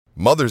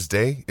Mother's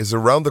Day is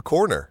around the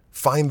corner.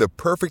 Find the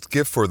perfect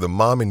gift for the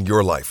mom in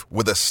your life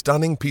with a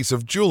stunning piece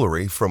of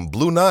jewelry from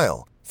Blue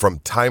Nile. From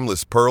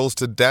timeless pearls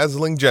to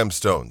dazzling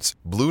gemstones,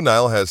 Blue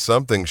Nile has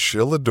something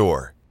she'll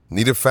adore.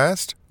 Need it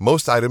fast?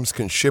 Most items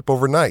can ship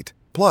overnight.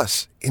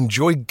 Plus,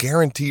 enjoy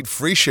guaranteed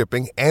free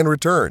shipping and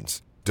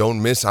returns.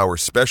 Don't miss our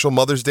special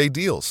Mother's Day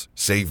deals.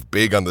 Save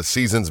big on the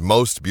season's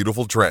most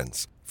beautiful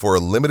trends. For a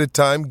limited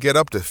time, get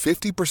up to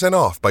 50%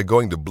 off by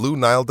going to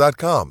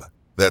BlueNile.com.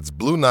 That's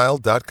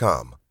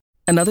BlueNile.com.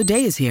 Another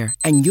day is here,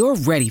 and you're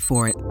ready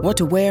for it. What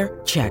to wear?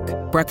 Check.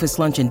 Breakfast,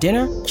 lunch, and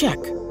dinner?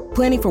 Check.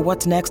 Planning for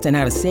what's next and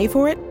how to save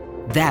for it?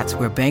 That's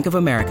where Bank of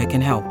America can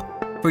help.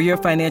 For your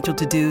financial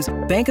to-dos,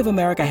 Bank of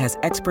America has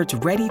experts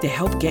ready to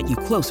help get you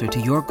closer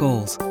to your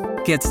goals.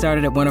 Get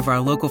started at one of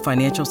our local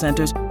financial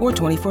centers or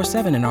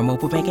 24/7 in our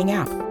mobile banking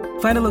app.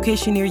 Find a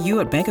location near you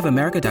at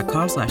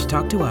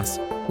bankofamerica.com/talktous.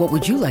 What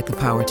would you like the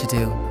power to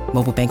do?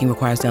 Mobile banking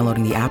requires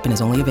downloading the app and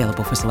is only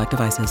available for select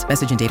devices.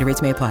 Message and data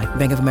rates may apply.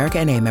 Bank of America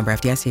N.A., member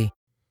FDIC.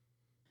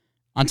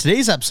 On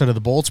today's episode of the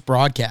Bolts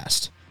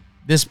broadcast,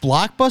 this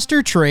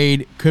blockbuster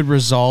trade could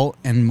result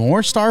in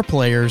more star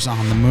players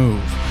on the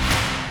move.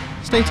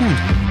 Stay tuned.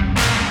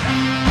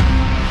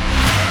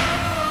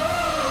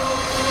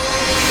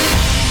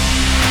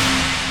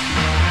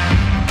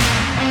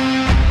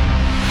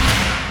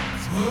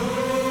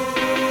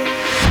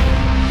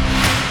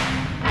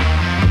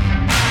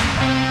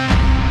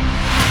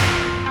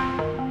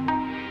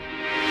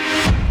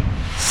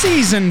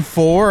 Season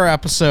 4,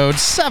 episode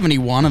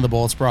 71 of the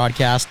Bolts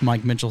broadcast.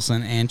 Mike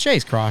Mitchelson and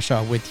Chase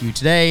Crawshaw with you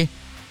today.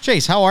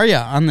 Chase, how are you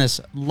on this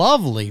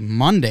lovely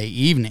Monday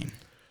evening?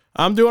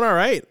 I'm doing all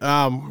right.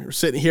 We're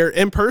sitting here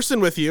in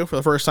person with you for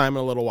the first time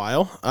in a little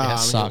while. It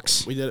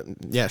sucks. We did it.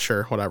 Yeah,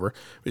 sure, whatever.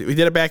 We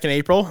did it back in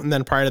April, and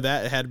then prior to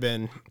that, it had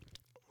been.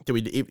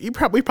 We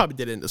probably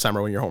did it in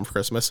December when you're home for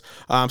Christmas.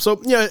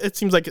 So yeah, it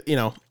seems like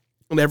an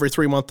every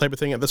 3 month type of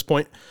thing at this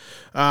point.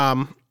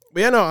 But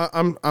yeah, no,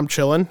 I'm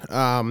chilling.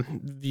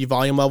 The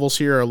volume levels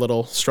here are a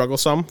little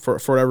strugglesome for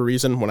whatever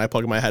reason. When I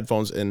plug my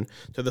headphones into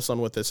this one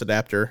with this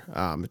adapter,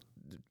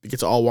 it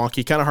gets all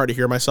wonky, kind of hard to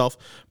hear myself.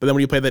 But then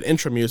when you play that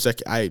intro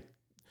music,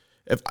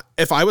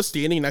 if I was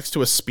standing next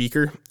to a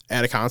speaker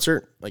at a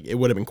concert, like it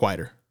would have been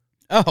quieter.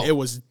 Oh, it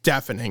was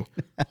deafening.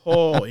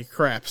 Holy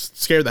crap,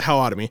 scared the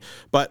hell out of me.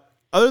 But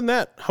other than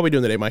that, how are we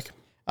doing today, Mike?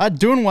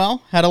 Doing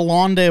well. Had a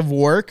long day of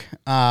work.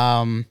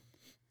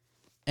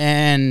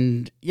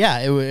 And yeah,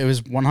 it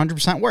was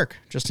 100% work,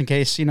 just in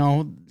case,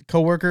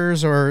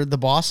 coworkers or the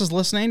boss is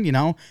listening. It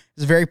was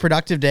a very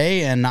productive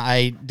day, and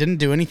I didn't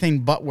do anything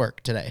but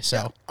work today. So,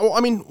 yeah. Well,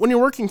 I mean, when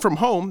you're working from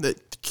home, the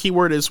key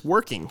word is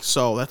working.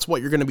 So that's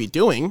what you're going to be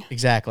doing.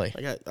 Exactly.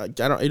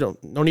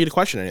 No need to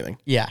question anything.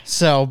 Yeah.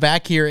 So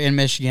back here in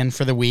Michigan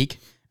for the week,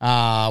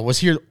 was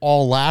here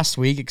all last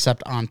week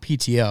except on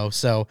PTO.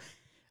 So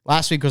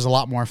last week was a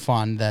lot more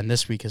fun than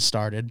this week has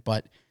started,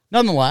 but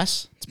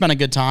nonetheless, it's been a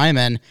good time,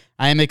 and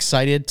I am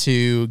excited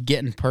to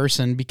get in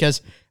person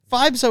because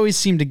vibes always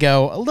seem to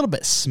go a little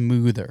bit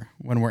smoother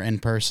when we're in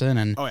person.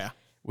 And oh, yeah.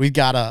 We've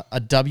got a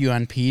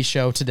WNP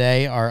show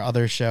today. Our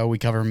other show, we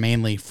cover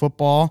mainly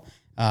football.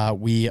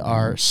 We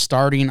are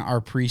starting our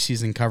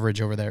preseason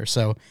coverage over there.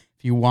 So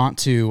if you want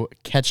to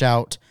catch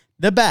out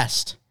the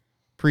best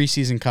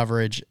preseason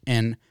coverage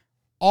in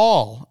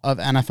all of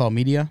NFL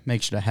media,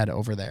 make sure to head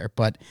over there.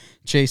 But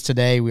Chase,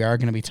 today we are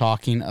going to be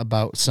talking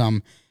about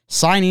some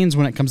signings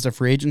when it comes to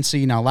free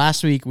agency. Now,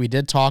 last week we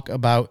did talk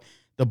about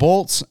the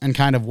Bolts and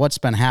kind of what's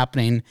been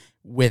happening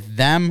with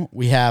them.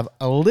 We have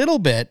a little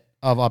bit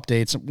of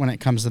updates when it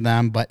comes to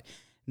them, but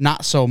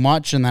not so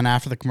much. And then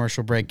after the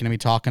commercial break, going to be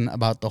talking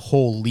about the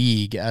whole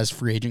league as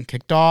free agent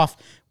kicked off,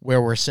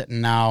 where we're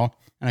sitting now,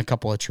 and a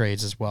couple of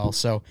trades as well.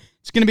 So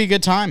it's going to be a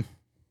good time.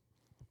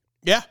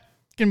 Yeah.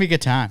 It's going to be a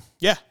good time.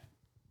 Yeah.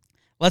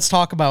 Let's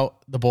talk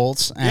about the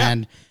Bolts.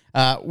 And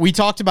we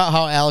talked about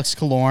how Alex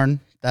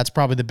Killorn, that's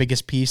probably the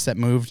biggest piece that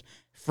moved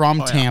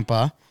from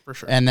Tampa. For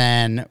sure. And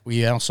then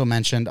we also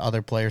mentioned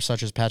other players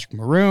such as Patrick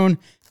Maroon,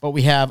 but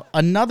we have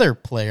another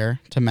player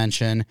to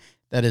mention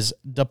that is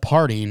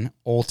departing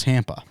Old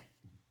Tampa.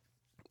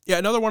 Yeah,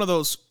 another one of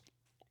those,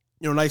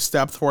 nice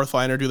depth, fourth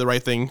liner, do the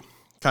right thing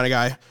kind of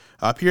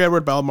guy.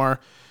 Pierre-Edouard Bellemare,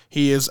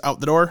 he is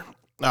out the door,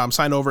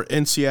 signed over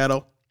in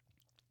Seattle.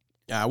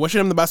 Wishing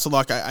him the best of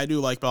luck. I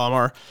do like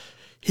Bellemare.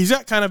 He's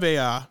got kind of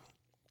a,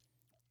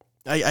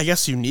 I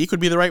guess unique would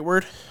be the right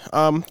word,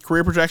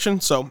 career projection.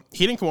 So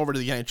he didn't come over to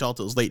the NHL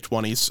till his late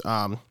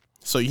 20s.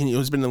 So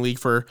he's been in the league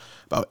for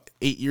about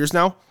 8 years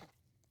now.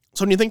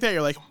 So when you think that,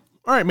 you're like,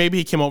 all right, maybe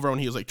he came over when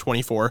he was like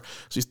 24.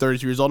 So he's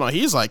 32 years old now.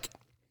 He's about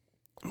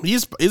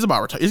he's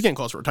getting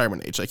close to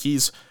retirement age. Like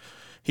he's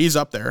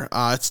up there.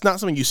 It's not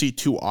something you see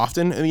too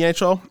often in the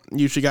NHL.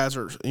 Usually guys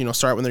are,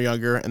 start when they're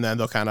younger and then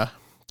they'll kind of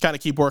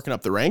keep working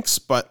up the ranks.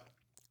 But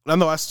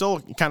nonetheless, still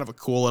kind of a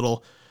cool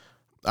little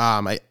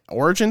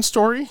origin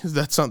story.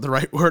 That's not the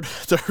right word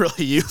to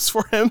really use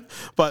for him,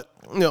 but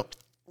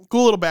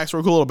cool little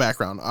backstory, cool little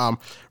background.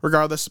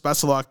 Regardless,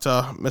 best of luck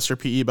to Mr.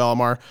 P.E.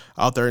 Bellamar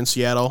out there in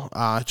Seattle.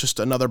 Just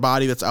another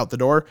body that's out the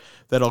door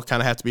that'll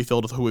kind of have to be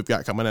filled with who we've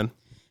got coming in.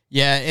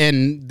 Yeah,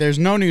 and there's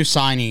no new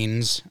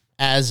signings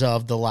as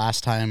of the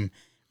last time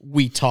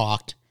we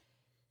talked.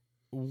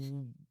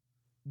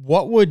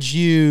 What would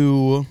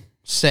you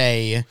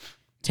say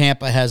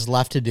Tampa has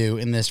left to do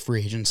in this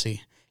free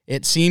agency?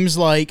 It seems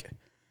like,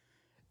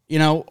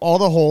 all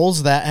the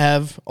holes that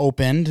have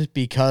opened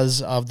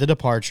because of the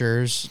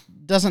departures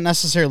doesn't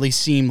necessarily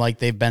seem like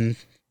they've been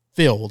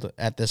filled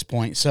at this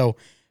point. So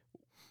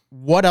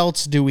what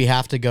else do we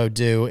have to go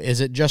do?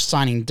 Is it just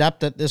signing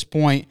depth at this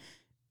point?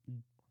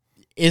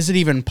 Is it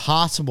even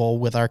possible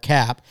with our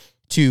cap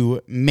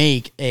to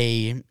make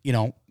a,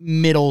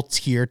 middle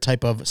tier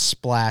type of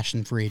splash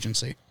in free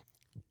agency?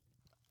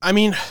 I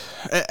mean,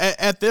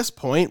 at this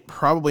point,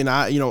 probably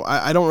not.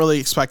 I don't really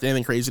expect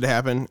anything crazy to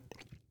happen.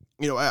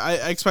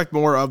 I expect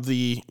more of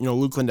the,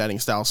 Luke Glendening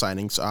style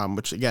signings,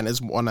 which again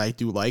is one I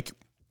do like.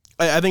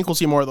 I think we'll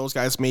see more of those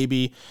guys.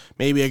 Maybe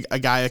a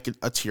guy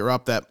a tier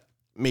up that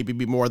maybe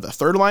be more the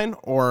third line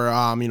or,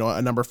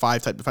 a number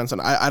 5 type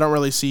defenseman. I don't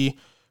really see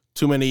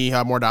too many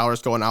more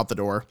dollars going out the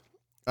door.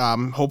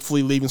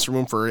 Hopefully leaving some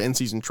room for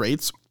in-season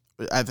trades.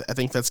 I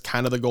think that's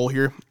kind of the goal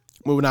here.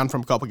 Moving on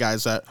from a couple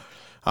guys that,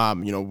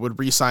 would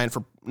re-sign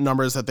for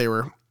numbers that they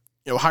were,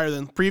 higher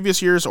than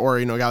previous years, or,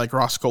 a guy like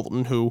Ross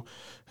Colton who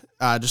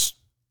just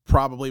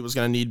probably was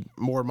going to need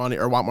more money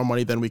or want more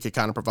money than we could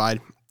kind of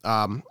provide.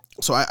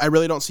 So I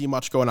really don't see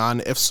much going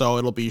on. If so,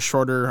 it'll be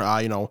shorter,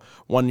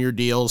 1-year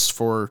deals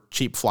for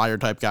cheap flyer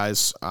type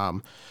guys.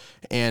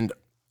 And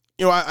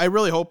I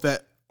really hope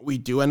that we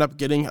do end up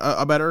getting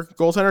a better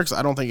goaltender, because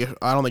I don't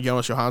think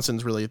Jonas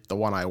Johansson's really the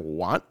one I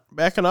want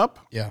backing up.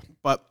 Yeah,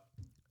 but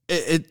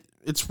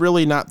it's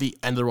really not the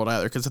end of the world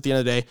either, because at the end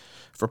of the day,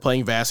 if we're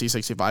playing Vasi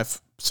 65,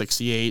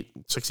 68,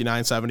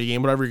 69, 70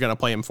 game, whatever you're going to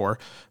play him for,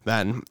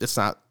 then it's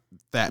not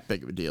that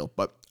big of a deal.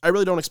 But I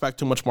really don't expect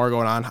too much more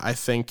going on. I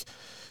think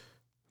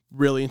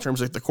really in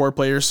terms of the core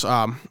players,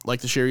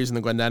 like the Sherrys and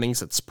the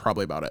Glendenings, it's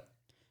probably about it.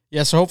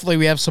 Yeah, so hopefully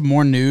we have some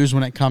more news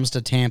when it comes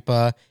to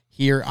Tampa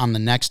here on the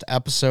next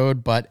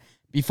episode. But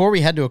before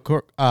we head to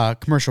a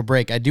commercial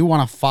break, I do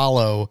want to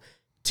follow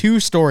 2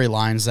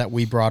 storylines that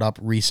we brought up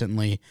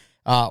recently.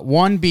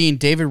 One being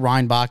David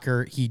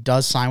Reinbacher. He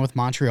does sign with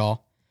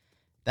Montreal.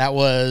 That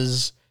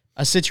was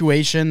a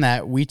situation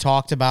that we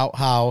talked about,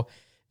 how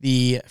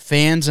the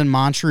fans in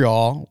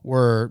Montreal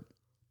were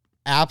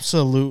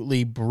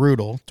absolutely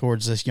brutal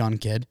towards this young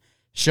kid,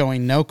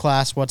 showing no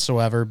class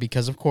whatsoever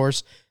because, of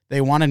course,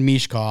 they wanted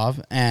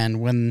Mishkov,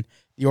 and when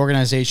the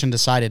organization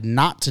decided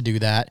not to do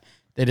that,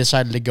 they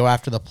decided to go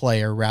after the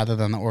player rather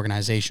than the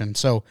organization.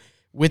 So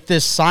with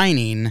this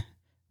signing,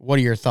 what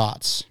are your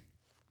thoughts?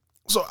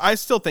 So I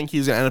still think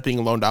he's going to end up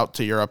being loaned out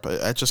to Europe.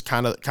 That's just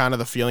kind of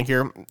the feeling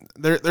here.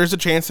 There's a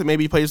chance that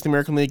maybe he plays the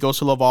American League, goes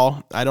to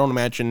Laval. I don't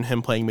imagine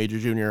him playing Major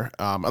Junior,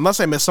 unless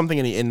I missed something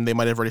and they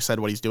might have already said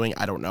what he's doing.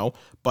 I don't know.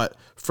 But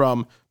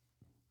from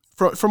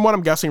what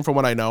I'm guessing, from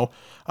what I know,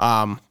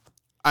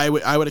 I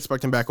would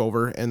expect him back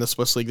over in the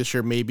Swiss League this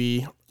year.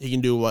 Maybe he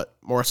can do what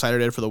Morris Seider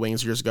did for the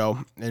Wings years ago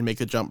and make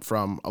the jump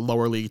from a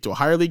lower league to a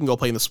higher league and go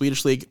play in the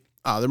Swedish League.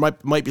 There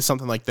might be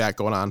something like that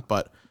going on,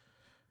 but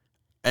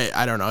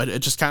I don't know. It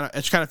just kind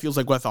of feels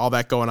like with all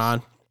that going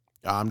on,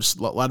 just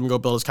let him go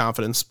build his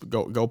confidence,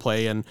 go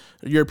play in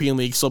the European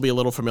League, still be a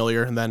little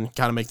familiar, and then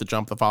kind of make the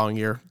jump the following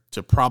year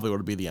to probably what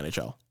would be the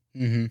NHL.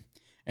 Mm-hmm.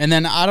 And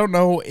then I don't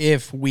know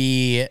if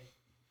we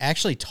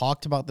actually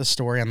talked about this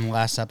story on the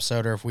last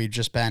episode or if we've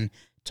just been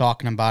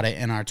talking about it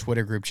in our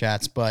Twitter group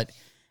chats, but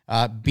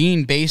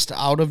being based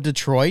out of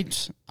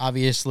Detroit,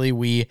 obviously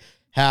we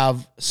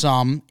have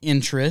some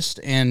interest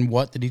in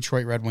what the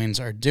Detroit Red Wings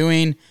are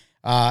doing.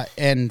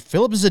 And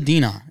Philip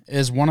Zadina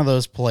is one of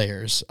those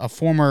players, a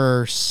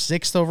former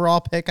 6th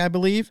overall pick, I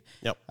believe.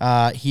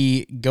 Yep.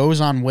 He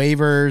goes on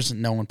waivers.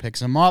 No one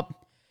picks him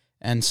up.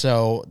 And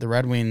so the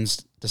Red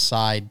Wings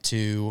decide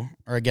to,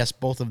 or I guess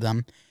both of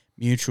them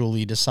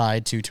mutually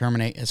decide to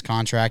terminate his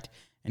contract,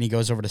 and he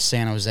goes over to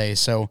San Jose.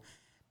 So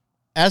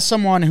as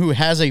someone who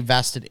has a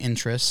vested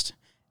interest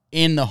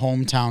in the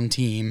hometown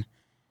team,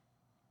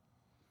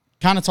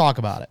 kind of talk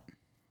about it.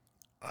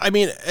 I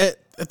mean,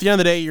 at the end of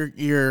the day,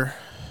 you're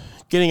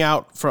getting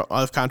out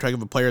of contract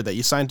of a player that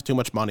you signed to too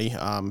much money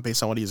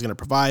based on what he's going to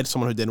provide,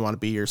 someone who didn't want to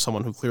be here,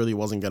 someone who clearly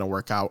wasn't going to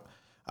work out.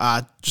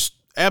 Just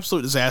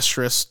absolute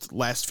disastrous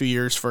last few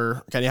years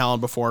for Kenny Holland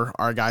before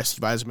our guy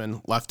Steve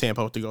Yzerman left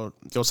Tampa to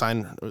go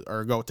sign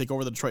or go take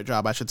over the Detroit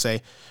job, I should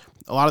say.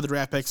 A lot of the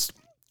draft picks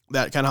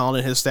that Kenny Holland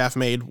and his staff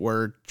made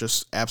were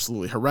just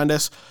absolutely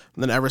horrendous.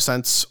 And then ever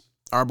since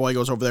our boy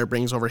goes over there,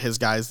 brings over his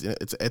guys,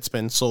 it's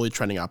been slowly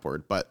trending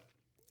upward. But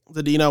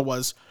Zadina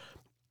was,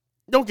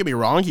 don't get me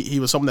wrong, he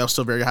was someone that was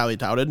still very highly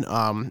touted.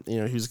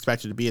 He was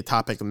expected to be a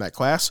top pick in that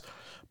class.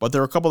 But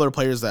there were a couple other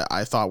players that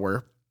I thought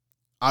were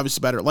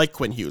obviously better, like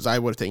Quinn Hughes. I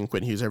would have taken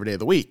Quinn Hughes every day of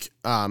the week,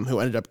 who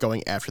ended up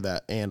going after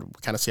that, and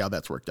kind of see how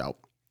that's worked out.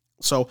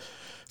 So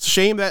it's a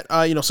shame that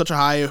such a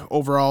high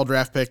overall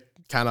draft pick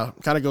kind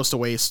of goes to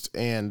waste,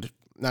 and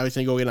Now he's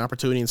going to go get an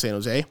opportunity in San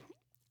Jose.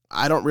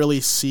 I don't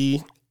really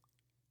see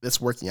this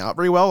working out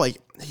very well. Like,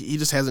 he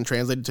just hasn't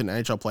translated to an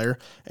NHL player.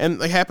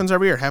 And it happens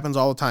every year. It happens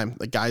all the time.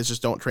 Like, guys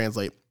just don't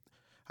translate.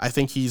 I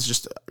think he's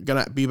just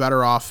going to be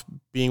better off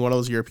being one of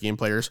those European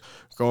players,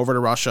 go over to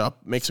Russia,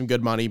 make some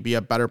good money, be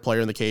a better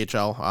player in the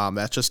KHL.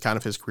 That's just kind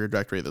of his career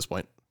trajectory at this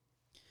point.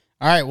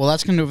 All right, well,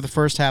 that's going to do it for the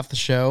first half of the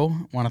show.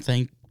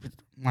 Doing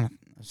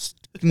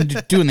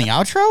the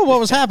outro? What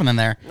was happening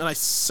there? A nice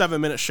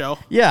 7-minute show.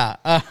 Yeah,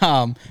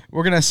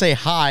 we're going to say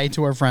hi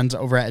to our friends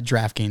over at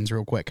DraftKings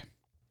real quick.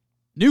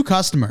 New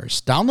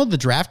customers, download the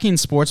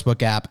DraftKings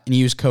Sportsbook app and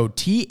use code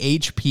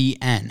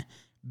THPN.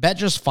 Bet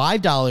just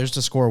 $5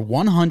 to score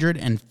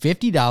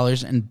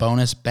 $150 in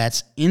bonus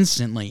bets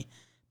instantly.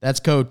 That's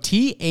code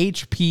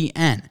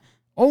THPN,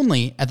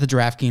 only at the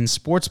DraftKings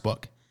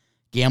Sportsbook.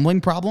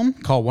 Gambling problem?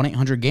 Call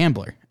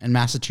 1-800-GAMBLER. In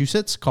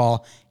Massachusetts,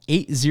 call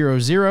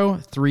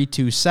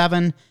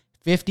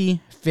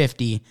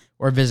 800-327-5050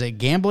 or visit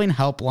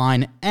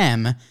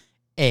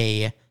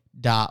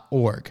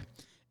gamblinghelplinema.org.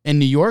 In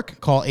New York,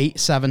 call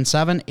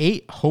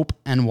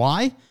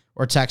 877-8-HOPE-NY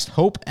or text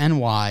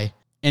HOPE-NY.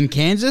 In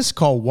Kansas,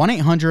 call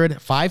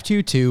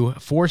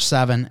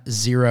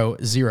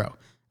 1-800-522-4700.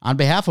 On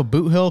behalf of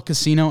Boot Hill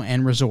Casino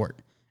and Resort.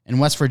 In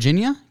West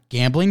Virginia,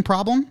 gambling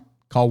problem?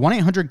 Call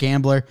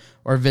 1-800-GAMBLER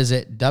or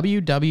visit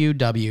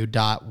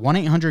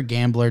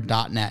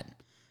www.1800gambler.net.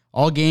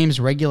 All games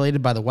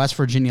regulated by the West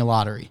Virginia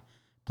Lottery.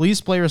 Please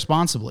play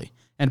responsibly.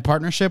 In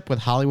partnership with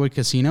Hollywood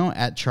Casino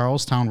at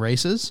Charlestown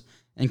Races.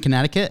 In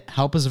Connecticut,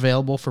 help is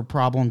available for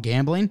problem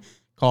gambling.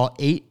 Call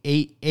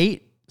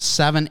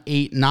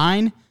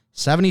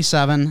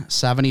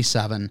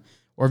 888-789-7777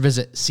 or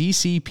visit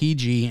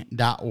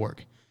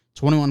ccpg.org.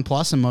 21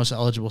 plus in most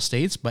eligible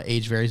states, but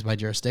age varies by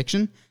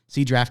jurisdiction.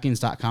 See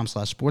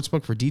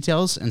DraftKings.com/sportsbook for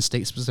details and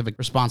state-specific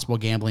responsible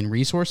gambling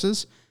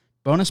resources.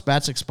 Bonus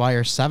bets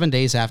expire 7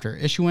 days after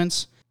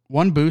issuance.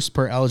 1 boost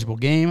per eligible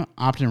game.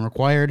 Opt-in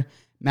required.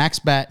 Max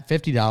bet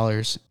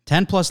 $50.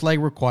 10-plus leg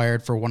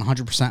required for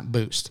 100%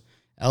 boost.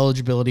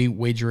 Eligibility,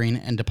 wagering,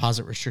 and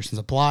deposit restrictions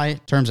apply.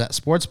 Terms at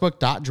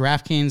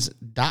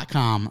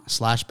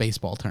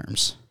sportsbook.draftkings.com/baseball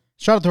terms.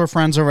 Shout out to our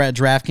friends over at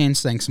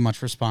DraftKings. Thanks so much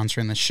for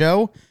sponsoring the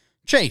show.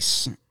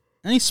 Chase,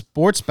 any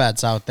sports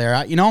bets out there?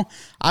 I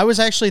was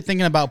actually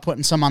thinking about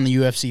putting some on the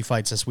UFC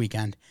fights this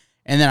weekend.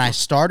 And then I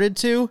started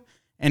to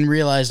and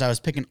realized I was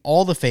picking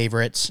all the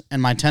favorites,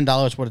 and my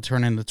 $10 would have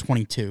turned into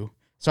 $22.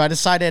 So I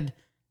decided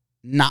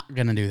not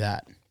going to do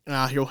that.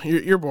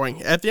 You're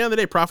boring. At the end of the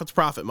day, profit's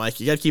profit, Mike.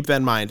 You got to keep that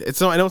in mind. I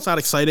know it's not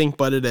exciting,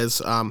 but it is.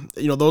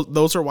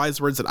 Those are wise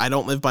words that I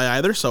don't live by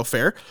either, so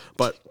fair.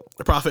 But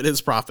profit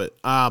is profit.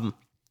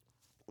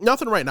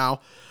 Nothing right now.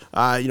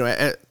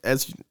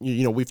 As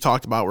we've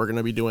talked about, we're going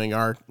to be doing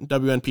our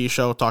WNP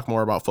show, talk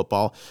more about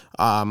football.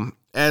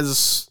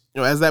 As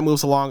that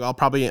moves along, I'll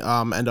probably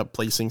end up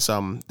placing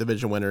some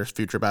division winners,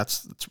 future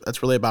bets.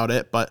 That's really about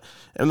it. But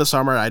in the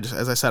summer,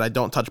 as I said, I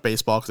don't touch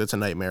baseball because it's a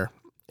nightmare.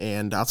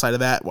 And outside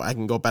of that, I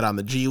can go bet on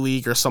the G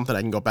League or something.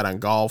 I can go bet on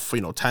golf,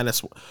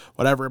 tennis,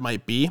 whatever it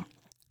might be.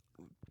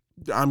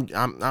 I'm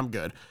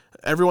good.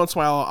 Every once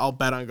in a while, I'll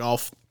bet on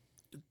golf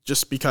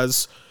just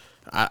because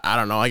I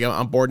don't know.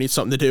 I'm bored, need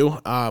something to do.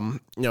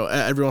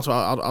 Every once in a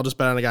while, I'll just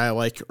bet on a guy I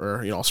like,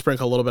 or I'll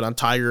sprinkle a little bit on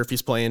Tiger if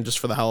he's playing just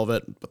for the hell of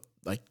it. But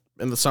like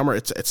in the summer,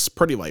 it's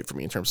pretty light for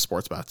me in terms of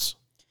sports bets.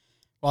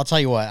 Well, I'll tell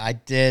you what. I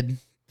did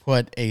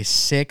put a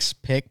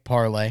 6-pick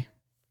parlay.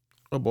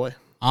 Oh boy,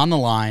 on the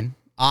line.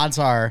 Odds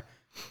are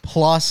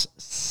plus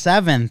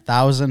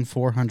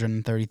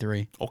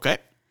 7,433. Okay.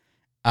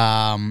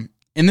 And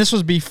this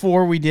was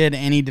before we did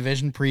any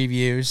division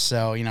previews,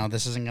 so,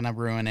 this isn't going to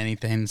ruin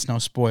anything. It's no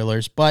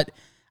spoilers. But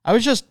I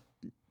was just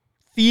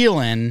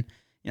feeling,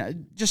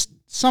 just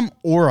some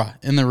aura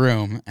in the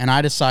room, and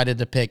I decided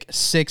to pick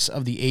 6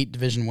 of the 8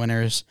 division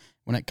winners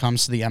when it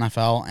comes to the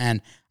NFL,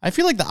 and I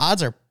feel like the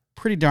odds are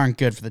pretty darn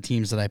good for the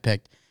teams that I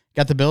picked.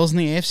 Got the Bills in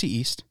the AFC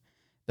East,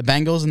 the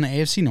Bengals in the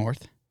AFC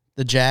North,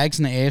 the Jags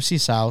in the AFC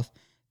South,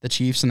 the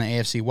Chiefs in the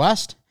AFC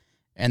West,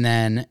 and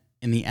then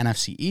in the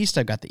NFC East,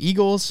 I've got the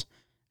Eagles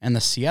and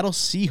the Seattle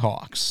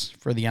Seahawks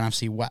for the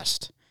NFC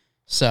West.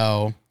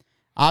 So,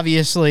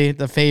 obviously,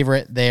 the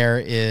favorite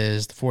there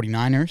is the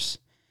 49ers,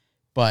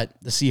 but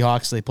the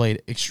Seahawks, they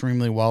played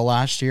extremely well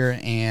last year,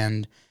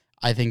 and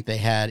I think they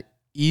had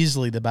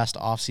easily the best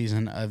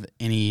offseason of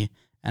any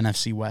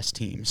NFC West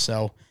team.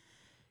 So,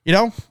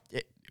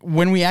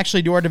 when we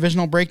actually do our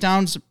divisional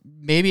breakdowns,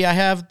 maybe I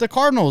have the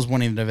Cardinals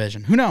winning the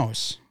division. Who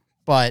knows?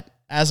 But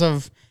as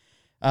of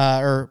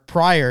or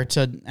prior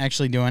to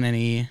actually doing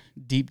any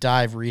deep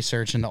dive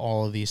research into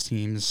all of these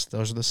teams,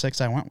 those are the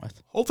 6 I went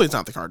with. Hopefully it's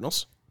not the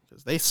Cardinals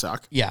because they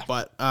suck. Yeah,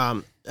 but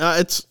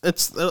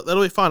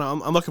it'll be fun.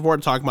 I'm looking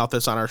forward to talking about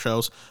this on our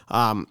shows.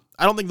 I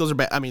don't think those are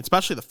bad. I mean,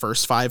 especially the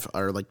first 5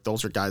 are like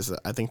those are guys that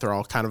I think they're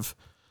all kind of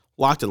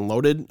locked and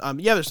loaded.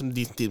 There's some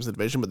decent teams in the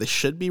division, but they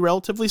should be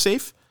relatively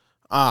safe.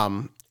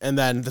 And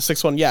then the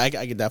 6th one, I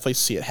could definitely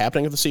see it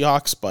happening with the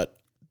Seahawks, but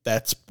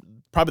that's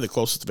probably the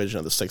closest division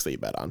of the 6 that you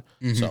bet on.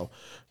 Mm-hmm. So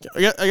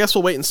I guess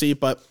we'll wait and see,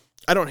 but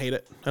I don't hate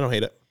it.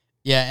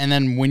 Yeah, and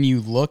then when you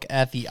look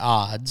at the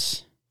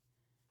odds,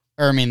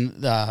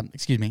 the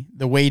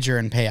wager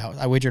and payout.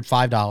 I wagered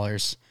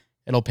 $5.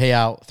 It'll pay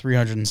out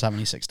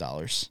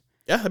 $376.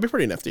 Yeah, that'd be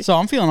pretty nifty. So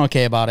I'm feeling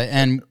okay about it.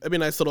 And it'd be a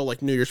nice little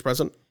like New Year's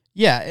present.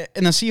 Yeah,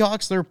 and the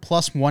Seahawks, they're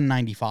plus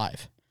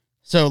 195.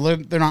 So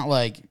they're not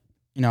like,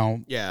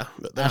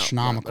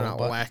 astronomical. They're not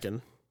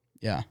whacking.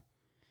 Yeah.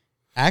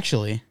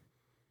 Actually,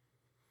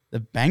 the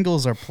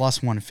Bengals are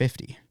plus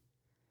 150.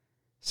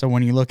 So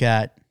when you look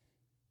at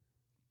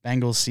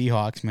Bengals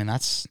Seahawks, man,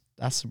 that's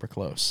super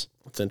close.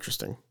 That's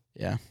interesting.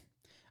 Yeah.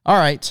 All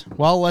right.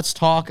 Well, let's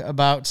talk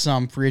about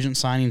some free agent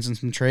signings and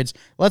some trades.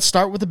 Let's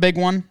start with the big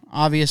one.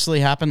 Obviously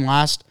happened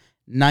last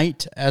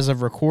night as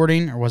of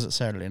recording, or was it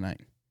Saturday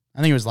night? I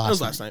think it was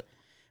last night.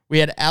 We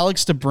had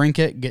Alex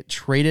DeBrincat get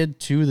traded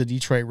to the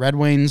Detroit Red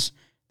Wings.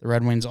 The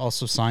Red Wings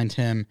also signed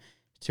him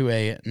to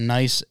a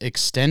nice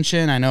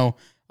extension. I know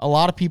a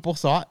lot of people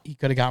thought he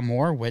could have got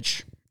more,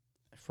 which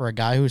for a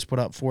guy who's put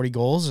up 40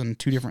 goals in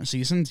 2 different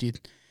seasons, you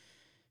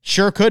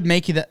sure could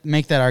make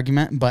that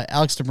argument, but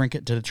Alex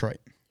DeBrincat to Detroit.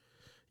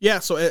 Yeah,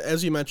 so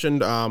as you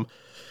mentioned,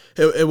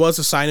 it was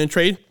a sign and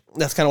trade.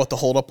 That's kind of what the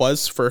holdup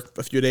was for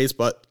a few days,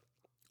 but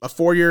a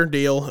 4-year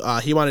deal.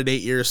 He wanted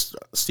 8 years.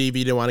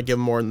 Stevie didn't want to give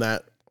him more than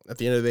that. At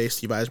the end of the day,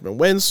 Steve Yzerman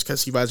wins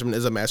because Steve Yzerman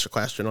is a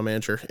masterclass general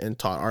manager and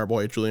taught our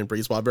boy Julian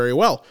Breezeball very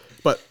well.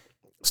 But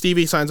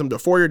Stevie signs him to a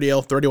 4-year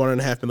deal,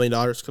 $31.5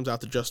 million, comes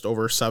out to just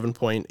over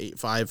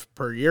 $7.85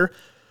 per year.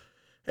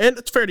 And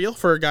it's a fair deal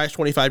for a guy who's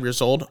 25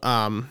 years old.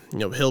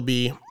 He'll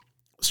be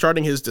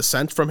starting his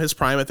descent from his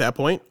prime at that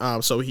point.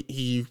 So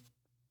he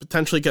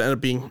potentially could end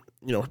up being,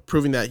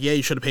 proving that,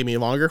 you should have paid me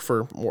longer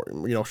for more,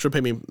 should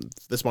have paid me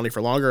this money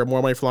for longer, or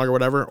more money for longer,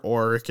 whatever.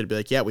 Or it could be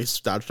like, we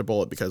dodged a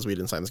bullet because we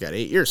didn't sign this guy to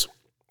 8 years.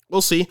 We'll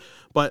see.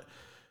 But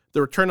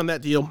the return on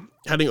that deal,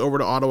 heading over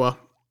to Ottawa,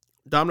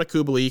 Dominic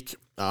Kubalik,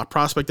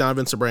 prospect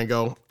Donovan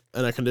Sabrango,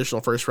 and a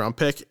conditional first-round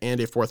pick and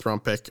a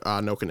fourth-round pick,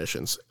 no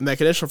conditions. And that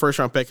conditional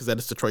first-round pick is that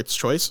it's Detroit's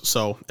choice,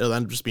 so it'll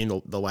end up just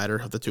being the latter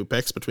of the 2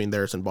 picks between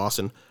theirs and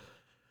Boston.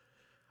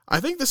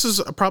 I think this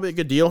is probably a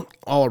good deal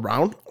all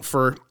around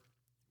for...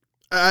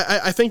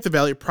 I think the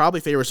value probably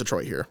favors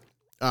Detroit here.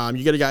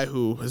 You get a guy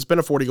who has been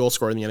a 40-goal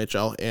scorer in the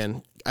NHL,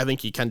 and I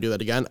think he can do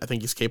that again. I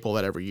think he's capable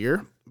of that every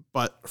year.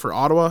 But for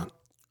Ottawa,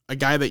 a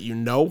guy that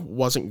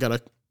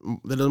that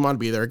doesn't want to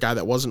be there, a guy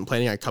that wasn't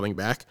planning on coming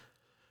back,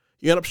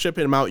 you end up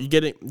shipping him out. You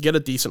get a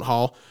decent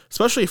haul,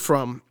 especially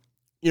from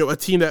a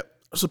team that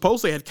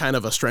supposedly had kind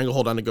of a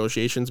stranglehold on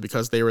negotiations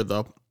because they were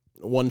the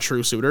one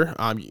true suitor.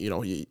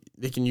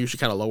 They can usually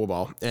kind of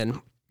lowball, and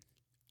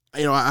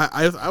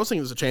I was thinking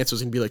there's a chance it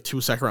was going to be like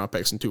 2 second-round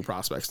picks and 2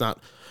 prospects, not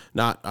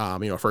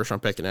a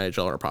first-round pick in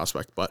NHL or a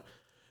prospect. But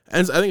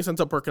I think it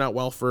ends up working out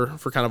well for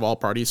kind of all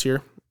parties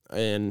here,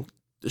 and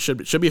it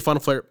should be a fun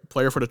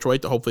player for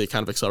Detroit to hopefully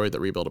kind of accelerate the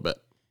rebuild a bit.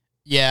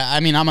 Yeah, I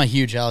mean, I'm a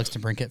huge Alex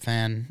DeBrincat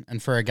fan,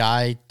 and for a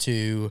guy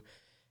to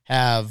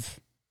have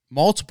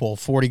multiple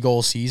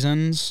 40-goal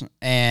seasons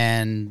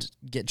and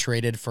get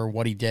traded for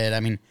what he did, I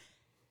mean,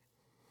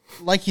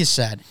 like you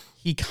said,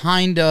 he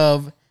kind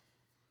of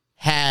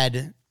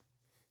had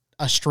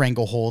a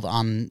stranglehold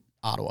on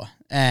Ottawa,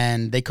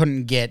 and they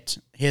couldn't get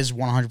his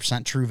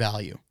 100% true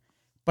value.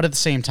 But at the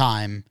same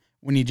time,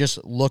 when you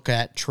just look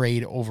at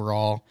trade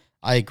overall,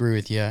 I agree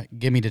with you.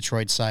 Give me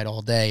Detroit's side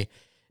all day.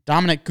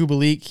 Dominic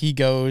Kubalik, he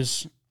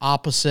goes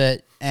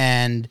opposite,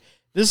 and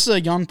this is a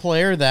young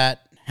player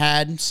that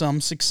had some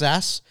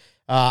success.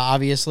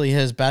 Obviously,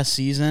 his best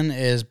season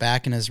is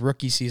back in his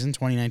rookie season,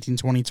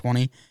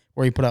 2019-2020,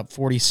 where he put up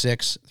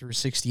 46 through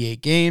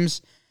 68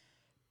 games.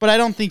 But I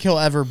don't think he'll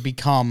ever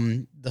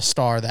become the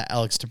star that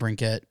Alex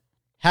DeBrincat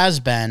has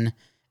been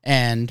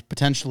and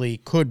potentially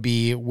could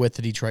be with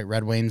the Detroit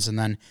Red Wings. And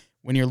then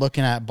when you're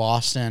looking at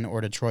Boston or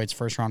Detroit's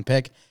first-round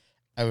pick,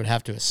 I would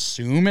have to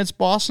assume it's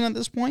Boston at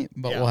this point,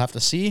 but we'll have to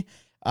see.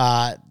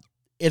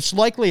 It's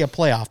likely a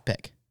playoff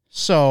pick.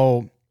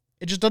 So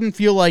it just doesn't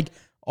feel like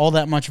all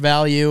that much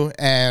value.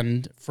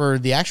 And for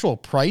the actual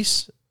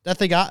price that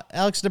they got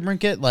Alex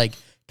DeBrincat, like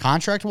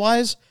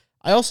contract-wise,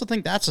 I also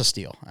think that's a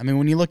steal. I mean,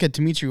 when you look at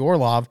Dmitry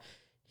Orlov,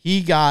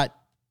 he got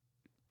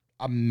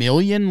 $1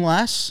 million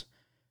less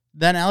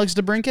than Alex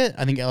DeBrincat.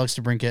 I think Alex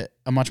DeBrincat,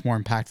 a much more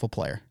impactful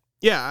player.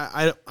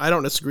 Yeah, I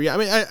don't disagree. I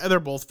mean, they're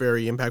both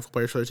very impactful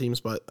players for their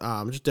teams, but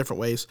just different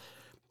ways.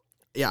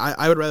 Yeah,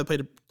 I would rather play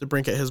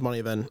DeBrincat his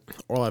money than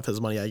Orlov his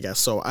money, I guess.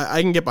 So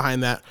I can get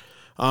behind that.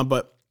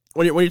 But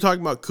when you're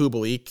talking about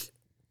Kubalik,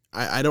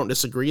 I don't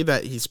disagree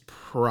that he's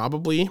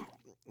probably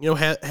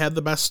had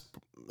the best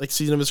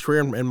season of his career,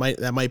 and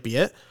that might be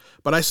it.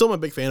 But I still am a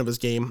big fan of his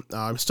game.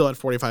 Still had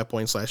 45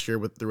 points last year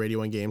with the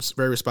 81 games.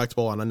 Very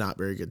respectable on a not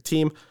very good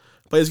team.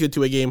 Plays a good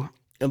 2-way game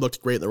and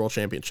looked great in the World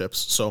Championships.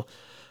 So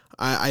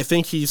I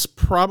think he's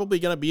probably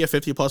going to be a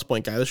 50-plus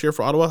point guy this year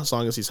for Ottawa, as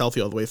long as he's healthy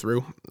all the way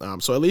through.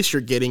 So at least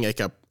you're getting a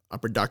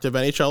productive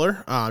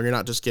NHLer. You're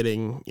not just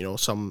getting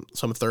some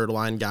third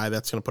line guy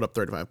that's going to put up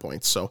 35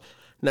 points. So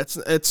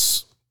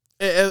it's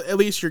at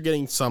least you're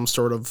getting some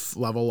sort of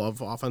level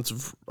of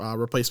offensive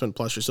replacement,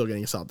 plus you're still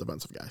getting a solid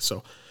defensive guy.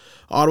 So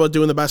Ottawa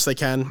doing the best they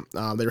can.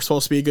 They were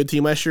supposed to be a good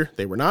team last year.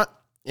 They were not.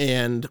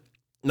 And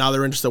now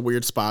they're in just a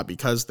weird spot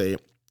because they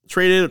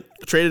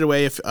traded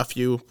away a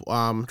few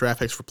draft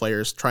picks for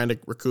players, trying to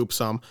recoup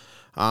some.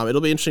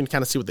 It'll be interesting to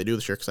kind of see what they do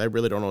this year because I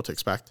really don't know what to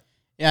expect.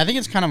 Yeah, I think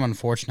it's kind of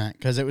unfortunate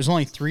because it was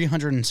only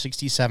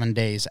 367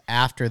 days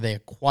after they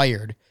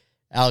acquired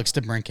Alex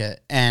DeBrincat.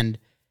 And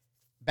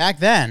back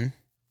then,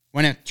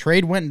 when a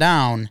trade went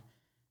down,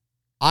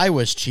 I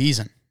was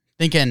cheesing,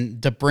 thinking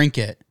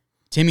DeBrincat,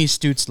 Timmy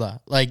Stützle,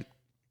 like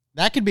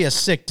that could be a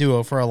sick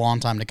duo for a long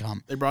time to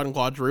come. They brought in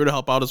Claude Giroux to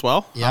help out as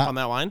well, hop on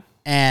that line.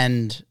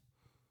 And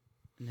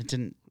it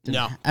didn't did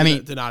not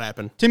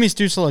happen. Timmy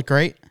Stützle looked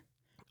great.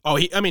 Oh,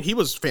 he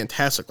was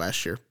fantastic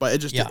last year, but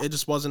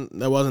it wasn't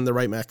the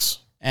right mix.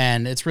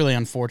 And it's really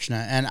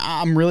unfortunate. And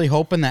I'm really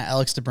hoping that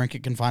Alex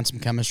DeBrincat can find some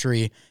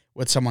chemistry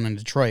with someone in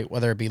Detroit,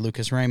 whether it be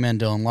Lucas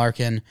Raymond, Dylan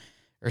Larkin,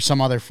 or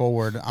some other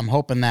forward. I'm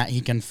hoping that he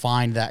can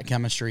find that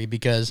chemistry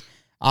because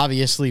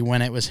obviously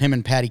when it was him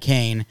and Patty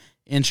Kane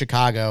in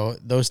Chicago,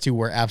 those two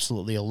were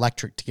absolutely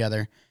electric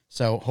together.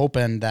 So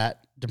hoping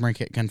that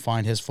DeBrincat can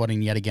find his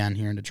footing yet again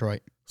here in Detroit.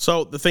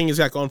 So the thing he's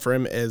got going for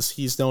him is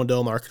he's known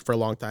Dylan Larkin for a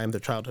long time. Their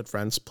childhood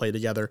friends play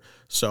together.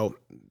 So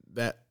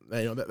that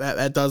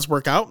does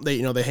work out. They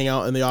hang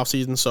out in the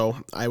offseason, so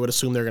I would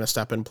assume they're going to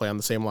step in and play on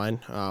the same line.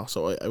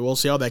 So we'll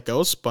see how that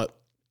goes, but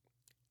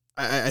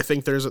I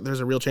think there's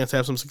a real chance to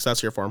have some success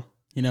here for him.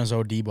 He knows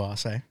OD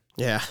boss, eh?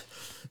 Yeah,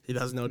 he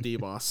does know D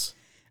boss.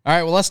 All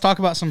right, well, let's talk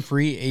about some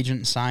free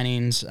agent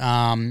signings.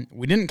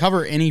 We didn't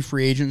cover any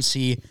free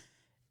agency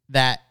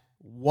that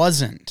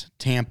wasn't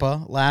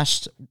Tampa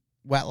last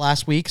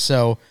week,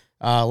 so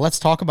let's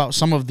talk about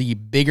some of the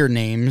bigger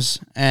names.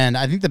 And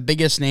I think the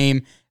biggest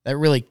name that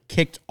really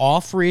kicked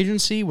off free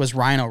agency was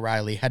Ryan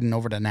O'Reilly heading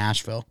over to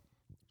Nashville.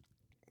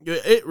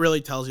 It really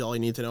tells you all you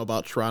need to know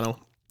about Toronto.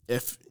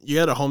 If you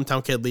had a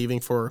hometown kid leaving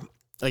for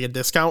like a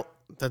discount,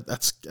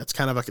 that's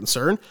kind of a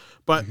concern.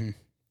 But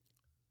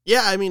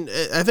yeah, I mean,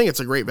 I think it's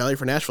a great value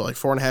for Nashville. Like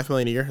 $4.5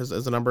 million a year is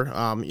the number.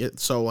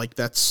 So like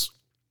that's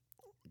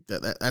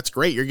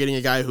great. You're getting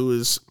a guy who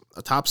is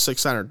a top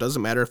 6 center. It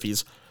doesn't matter if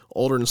he's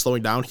older and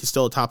slowing down. He's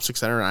still a top 6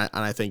 center, and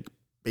I think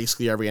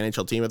basically every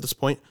NHL team at this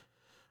point.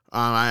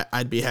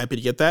 I'd be happy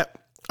to get that.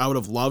 I would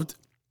have loved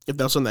if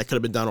that was something that could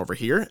have been done over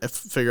here,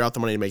 figure out the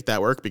money to make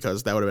that work,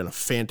 because that would have been a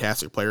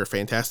fantastic player,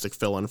 fantastic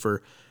fill-in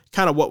for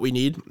kind of what we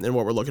need and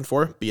what we're looking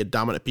for. Be a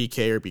dominant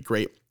PK or be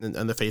great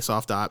in the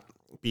face-off dot,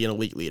 be an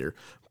elite leader.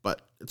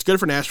 But it's good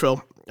for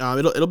Nashville.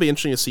 It'll be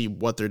interesting to see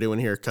what they're doing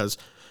here because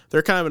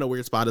they're kind of in a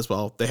weird spot as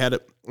well. They had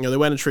it, they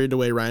went and traded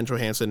away Ryan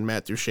Johansson,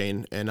 Matt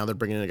Duchene, and now they're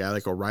bringing in a guy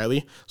like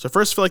O'Reilly. So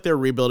first, I feel like they're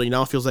rebuilding.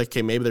 Now it feels like,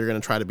 okay, maybe they're going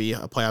to try to be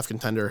a playoff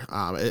contender.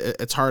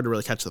 It's hard to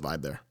really catch the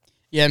vibe there.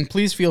 Yeah, and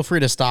please feel free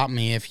to stop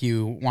me if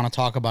you want to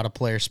talk about a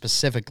player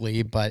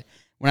specifically. But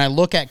when I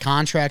look at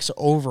contracts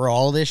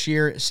overall this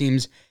year, it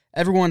seems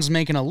everyone's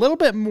making a little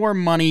bit more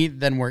money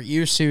than we're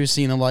used to.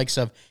 Seeing the likes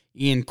of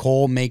Ian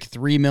Cole make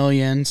 $3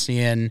 million,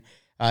 seeing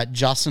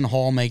Justin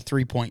Hall make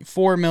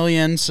 $3.4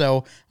 million.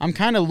 So I'm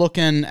kind of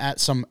looking at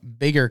some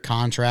bigger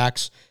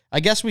contracts. I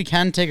guess we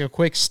can take a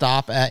quick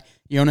stop at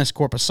Jonas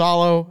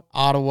Korpisalo,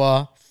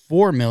 Ottawa,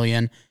 $4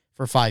 million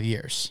for 5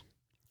 years.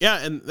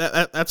 Yeah, and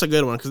that's a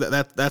good one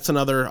because that's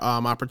another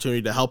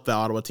opportunity to help the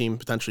Ottawa team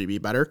potentially be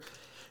better.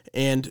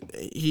 And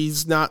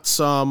he's not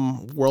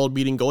some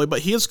world-beating goalie,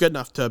 but he is good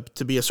enough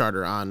to be a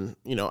starter on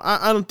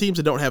teams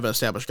that don't have an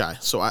established guy.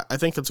 So I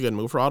think that's a good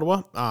move for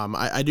Ottawa.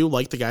 I do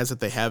like the guys that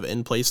they have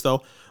in place,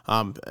 though.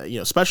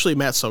 Especially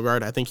Matt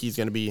Sogard. I think he's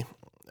going to be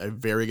a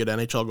very good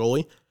NHL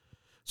goalie.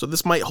 So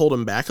this might hold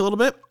him back a little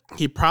bit.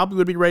 He probably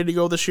would be ready to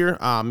go this year.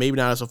 Maybe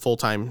not as a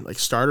full-time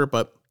starter,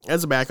 but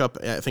as a backup,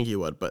 I think he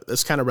would. But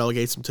this kind of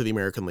relegates him to the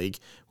American League,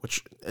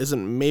 which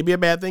isn't maybe a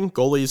bad thing.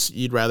 Goalies,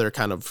 you'd rather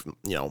kind of,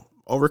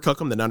 overcook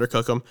them than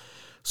undercook them.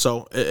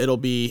 So it'll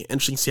be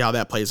interesting to see how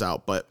that plays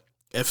out. But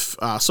if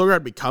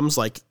Sogard becomes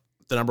like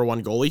the number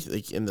one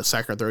goalie in the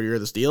second or third year of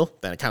this deal,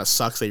 then it kind of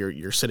sucks that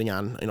you're sitting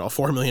on a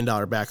 $4 million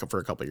backup for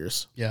a couple of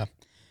years. Yeah.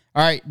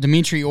 All right,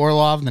 Dmitry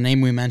Orlov, the name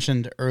we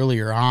mentioned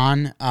earlier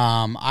on.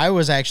 I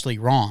was actually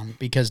wrong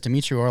because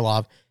Dmitry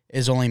Orlov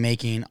is only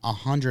making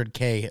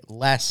 $100K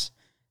less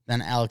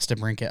than Alex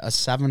DeBrincat, a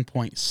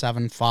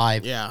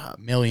 $7.75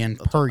 million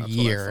per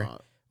year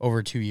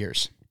over 2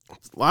 years.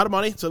 A lot of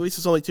money, so at least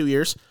it's only 2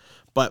 years.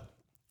 But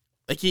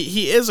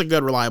he is a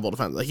good, reliable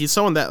defense. He's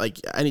someone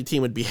that any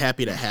team would be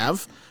happy to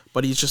have,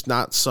 but he's just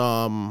not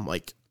some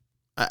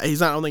he's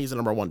not. I don't think he's a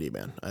number one D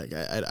man.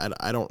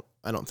 I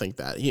don't think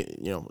that.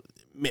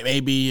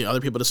 Maybe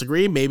other people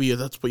disagree. Maybe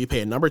that's what you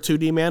pay a number 2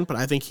 D man, but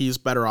I think he's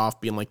better off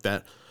being like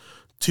that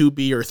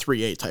 2B or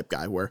 3A type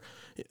guy, where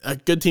a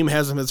good team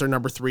has him as their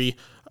number 3.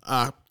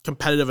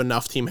 Competitive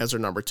enough team has their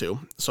number 2.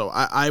 So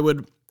I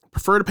would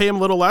prefer to pay him a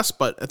little less,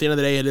 but at the end of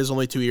the day, it is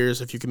only 2 years.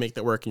 If you can make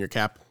that work in your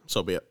cap,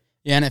 so be it.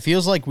 Yeah, and it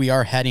feels like we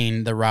are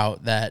heading the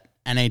route that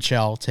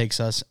NHL takes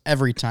us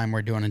every time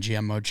we're doing a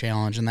GM mode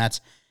challenge, and that's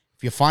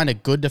if you find a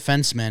good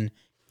defenseman,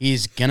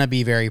 he's going to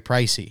be very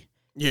pricey.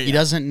 Yeah, He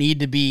doesn't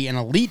need to be an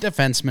elite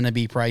defenseman to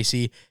be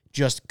pricey,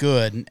 just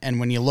good. And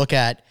when you look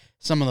at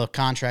some of the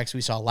contracts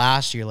we saw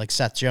last year, like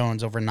Seth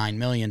Jones over $9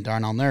 million,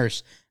 Darnell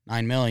Nurse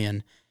 $9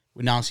 million,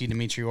 we now see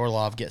Dmitry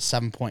Orlov get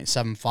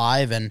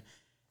 7.75, and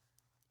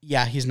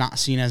yeah, he's not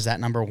seen as that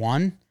number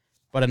one,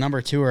 but a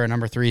number two or a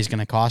number three is going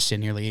to cost you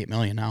nearly $8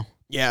 million now.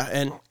 Yeah,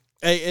 and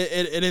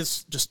it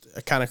is just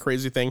a kind of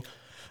crazy thing.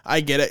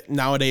 I get it.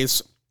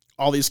 Nowadays,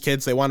 all these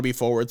kids, they want to be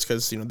forwards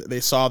because they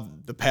saw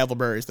the Pavel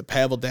Burys, the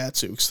Pavel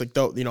Datsyuks, like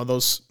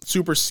those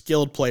super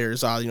skilled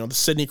players. The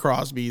Sidney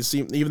Crosbys,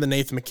 even the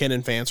Nathan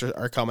McKinnon fans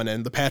are coming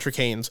in. The Patrick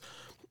Hanes,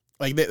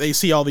 like they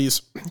see all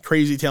these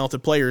crazy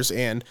talented players,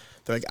 and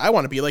they're like, I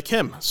want to be like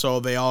him. So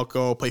they all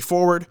go play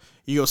forward.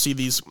 You go see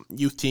these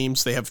youth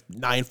teams; they have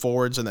 9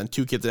 forwards and then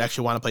 2 kids that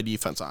actually want to play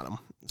defense on them.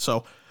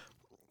 So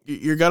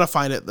you're gonna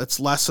find it that's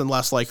less and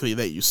less likely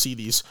that you see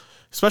these,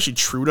 especially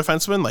true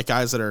defensemen, like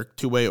guys that are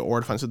two-way or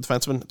defensive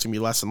defensemen. It's gonna be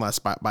less and less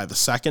by the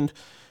second,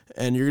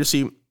 and you're gonna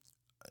see,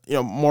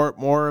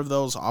 more of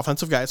those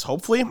offensive guys.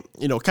 Hopefully,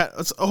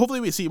 hopefully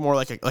we see more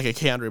like a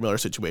Keandre Miller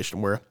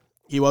situation where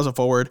he was a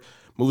forward,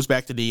 moves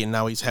back to D, and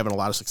now he's having a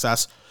lot of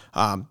success.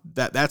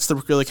 That's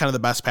really kind of the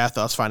best path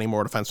to us finding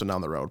more defensemen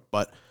down the road.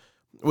 But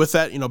with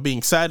that,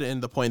 being said,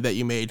 and the point that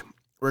you made,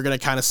 we're going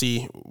to kind of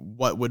see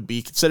what would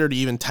be considered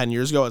even 10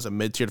 years ago as a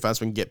mid-tier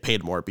defenseman get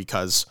paid more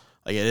because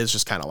it is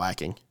just kind of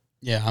lacking.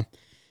 Yeah.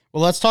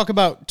 Well, let's talk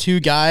about 2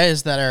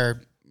 guys that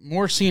are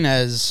more seen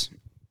as,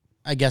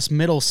 I guess,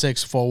 middle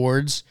 6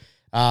 forwards,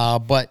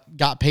 but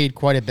got paid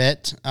quite a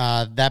bit.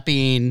 That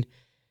being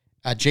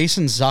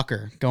Jason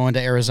Zucker going to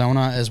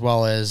Arizona, as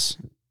well as,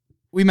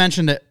 we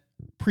mentioned it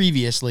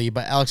previously,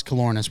 but Alex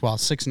Killorn as well,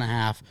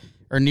 6.5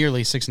 or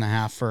nearly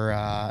 6.5 for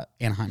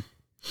Anaheim.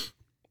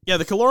 Yeah,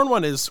 the Killorn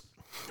one is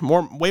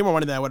way more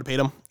money than I would have paid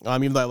him.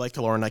 Even though I like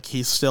Killorn, like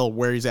he's still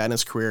where he's at in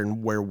his career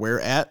and where we're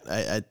at.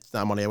 It's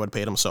not money I would have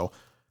paid him. So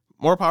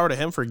more power to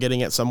him for getting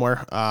it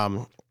somewhere.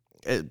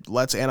 It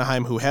lets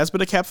Anaheim, who has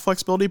bit of cap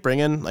flexibility, bring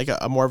in like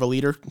a more of a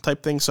leader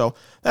type thing. So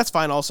that's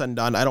fine, all said and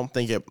done. I don't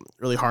think it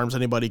really harms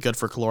anybody. Good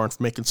for Killorn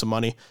for making some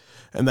money.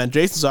 And then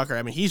Jason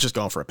Zucker, he's just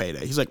going for a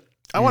payday. He's like,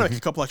 I want to make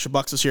a couple extra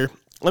bucks this year.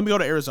 Let me go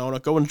to Arizona,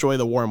 go enjoy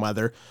the warm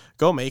weather,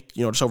 go make,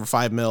 just over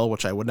 $5 million,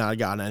 which I would not have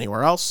gotten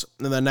anywhere else.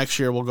 And then next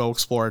year we'll go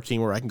explore a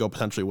team where I can go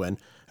potentially win.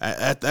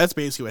 That's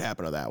basically what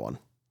happened to that one.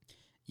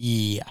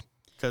 Yeah.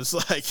 Because,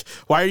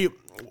 why are you...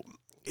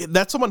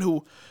 That's someone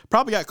who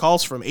probably got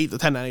calls from 8 to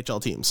 10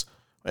 NHL teams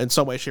in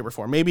some way, shape, or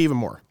form, maybe even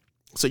more.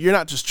 So you're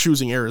not just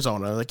choosing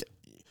Arizona. Like,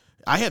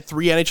 I had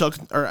 3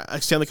 NHL or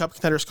Stanley Cup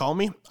contenders call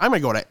me. I'm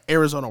going to go to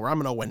Arizona where I'm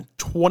going to win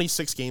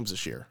 26 games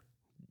this year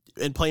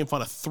and play in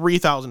front of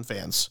 3,000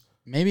 fans.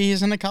 Maybe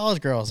he's into college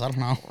girls. I don't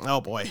know.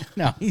 Oh, boy.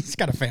 No, he's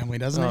got a family,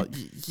 doesn't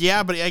he?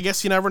 Yeah, but I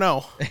guess you never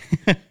know.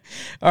 All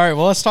right,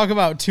 well, let's talk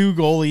about 2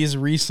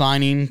 goalies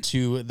re-signing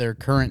to their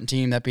current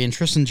team, that being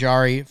Tristan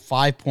Jarry,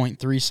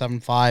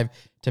 $5.375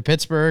 to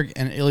Pittsburgh,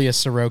 and Ilya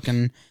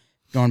Sorokin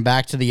going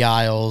back to the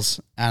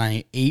Isles at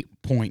an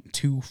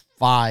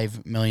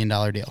 $8.25 million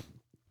deal.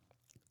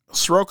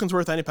 Sorokin's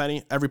worth every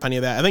penny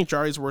of that. I think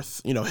Jarry's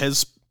worth,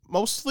 his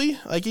mostly.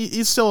 Like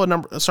he's still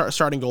a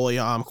starting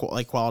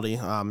goalie, quality,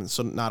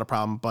 so not a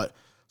problem. But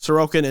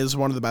Sorokin is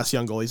one of the best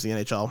young goalies in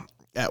the NHL.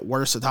 At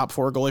worst, a top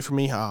 4 goalie for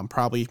me,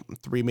 probably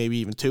 3, maybe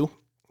even 2.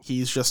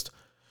 He's just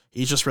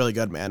really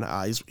good, man.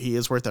 He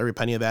is worth every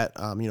penny of that.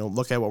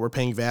 Look at what we're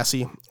paying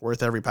Vasi,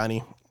 worth every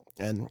penny.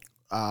 And,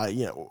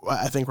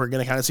 I think we're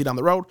going to kind of see down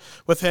the road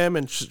with him,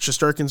 and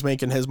Shesterkin's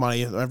making his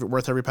money,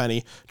 worth every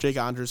penny. Jake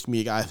Andrews can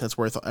be a guy that's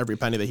worth every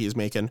penny that he's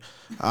making.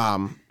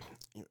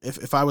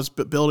 If I was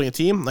building a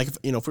team, if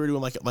we were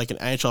doing like an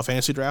NHL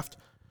fantasy draft,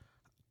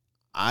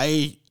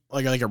 I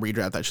like a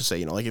redraft, I should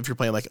say, if you're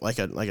playing like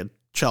a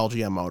Chell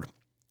GM mode,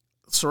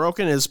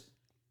 Sorokin is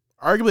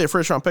arguably a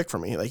first round pick for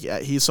me.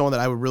 He's someone that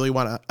I would really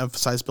want to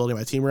emphasize building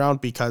my team around,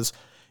 because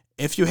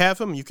if you have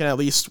him, you can at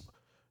least,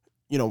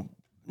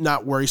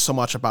 not worry so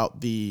much about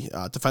the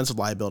defensive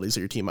liabilities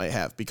that your team might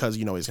have, because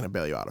he's going to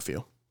bail you out a few.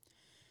 All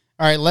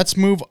right, let's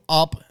move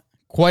up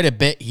quite a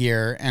bit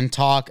here and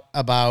talk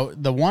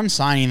about the one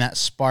signing that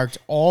sparked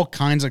all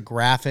kinds of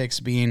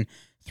graphics being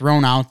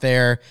thrown out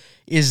there.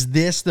 Is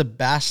this the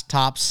best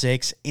top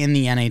 6 in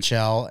the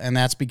NHL? And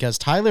that's because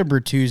Tyler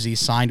Bertuzzi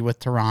signed with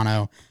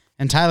Toronto,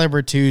 and Tyler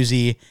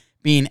Bertuzzi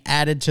being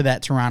added to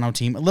that Toronto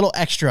team, a little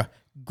extra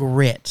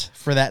grit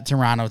for that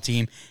Toronto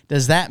team.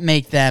 Does that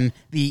make them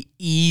the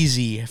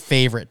easy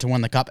favorite to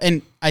win the cup?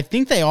 And I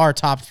think they are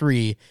top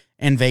 3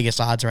 in Vegas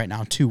odds right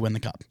now to win the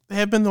cup. They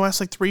have been the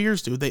last 3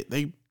 years, dude.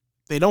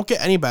 They don't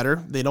get any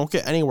better. They don't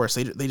get any worse.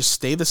 They just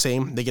stay the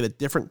same. They get a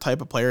different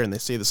type of player, and they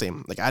stay the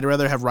same. I'd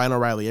rather have Ryan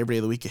O'Reilly every day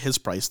of the week at his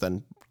price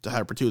than to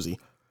have Bertuzzi.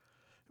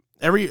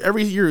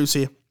 Every year you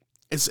see,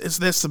 is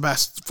this the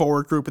best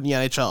forward group in the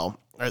NHL?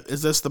 Or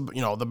is this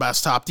the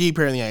best top D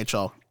pair in the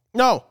NHL?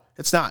 No,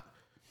 it's not.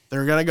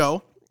 They're gonna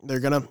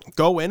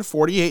go win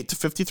 48 to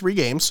 53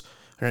 games.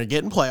 They're gonna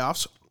get in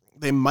playoffs.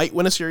 They might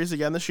win a series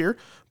again this year,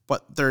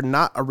 but they're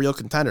not a real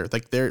contender.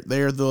 They're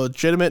the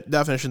legitimate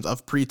definitions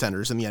of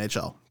pretenders in the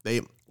NHL.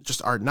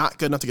 just are not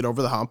good enough to get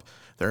over the hump.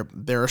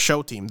 They're a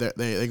show team.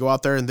 They go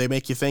out there and they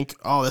make you think,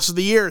 oh, this is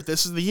the year.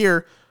 This is the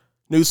year.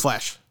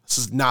 Newsflash, this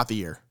is not the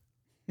year.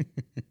 And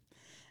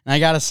I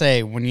got to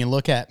say, when you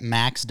look at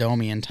Max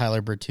Domi and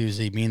Tyler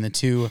Bertuzzi being the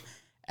two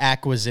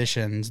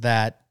acquisitions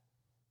that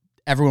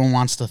everyone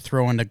wants to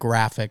throw into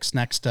graphics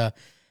next to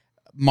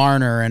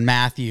Marner and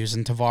Matthews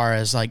and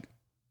Tavares, like,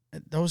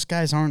 those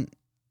guys aren't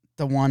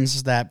the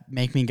ones that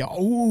make me go,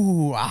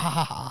 ooh,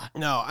 ah.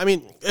 No, I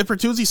mean, if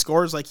Bertuzzi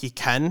scores like he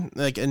can,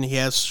 like, and he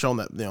has shown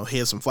that, he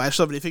has some flash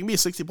stuff, but if he can be a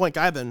 60-point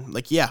guy, then,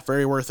 like, yeah,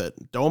 very worth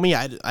it. Domi,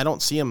 I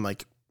don't see him,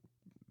 like,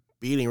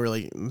 beating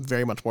really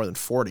very much more than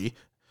 40.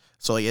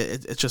 So like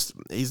it's just,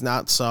 he's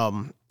not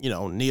some,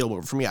 needle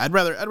mover for me. I'd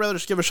rather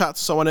just give a shot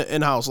to someone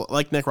in-house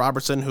like Nick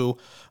Robertson, who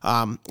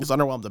is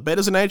underwhelmed a bit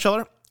as an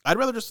NHLer. I'd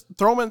rather just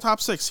throw him in the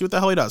top 6, see what the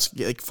hell he does.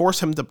 Like,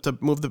 force him to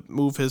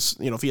move his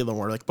field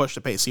more, like push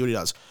the pace, see what he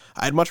does.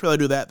 I'd much rather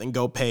do that than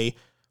go pay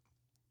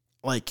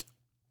like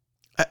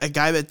a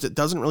guy that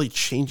doesn't really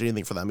change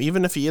anything for them.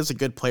 Even if he is a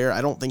good player,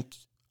 I don't think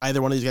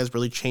either one of these guys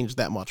really changed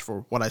that much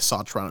for what I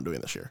saw Toronto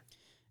doing this year.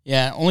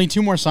 Yeah, only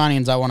 2 more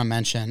signings I want to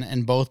mention,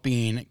 and both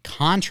being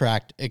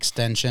contract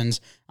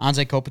extensions.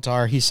 Anze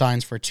Kopitar, he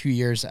signs for 2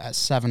 years at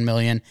 $7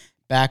 million,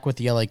 back with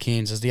the LA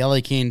Kings. As the LA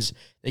Kings,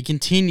 they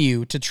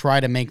continue to try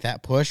to make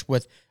that push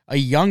with a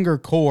younger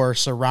core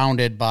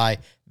surrounded by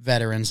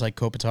veterans like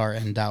Kopitar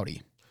and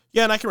Doughty.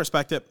 Yeah, and I can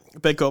respect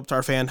it. Big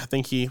Kopitar fan. I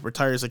think he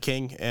retires a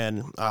King,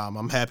 and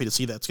I'm happy to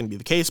see that's going to be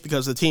the case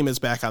because the team is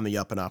back on the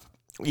up and up.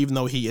 Even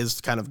though he is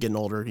kind of getting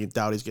older,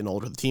 Doughty's getting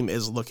older, the team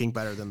is looking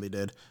better than they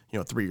did,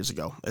 3 years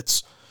ago.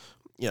 It's,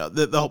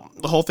 the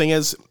whole thing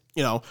is,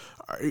 do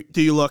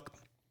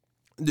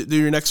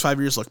your next 5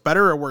 years look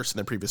better or worse than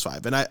the previous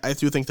 5? And I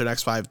do think their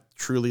next 5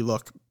 truly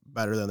look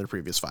better than their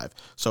previous 5.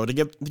 So to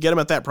get him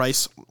at that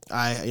price,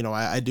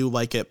 I do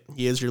like it.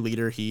 He is your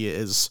leader. He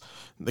is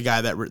the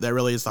guy that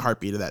really is the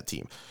heartbeat of that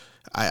team.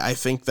 I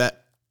think that,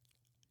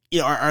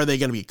 are they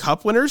going to be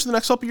cup winners in the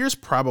next couple of years?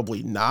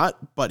 Probably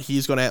not, but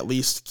he's going to at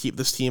least keep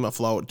this team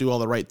afloat, do all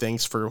the right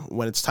things for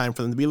when it's time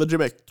for them to be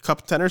legitimate cup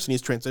contenders, and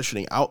he's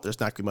transitioning out. There's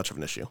not going to be much of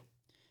an issue.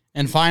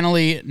 And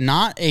finally,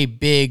 not a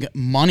big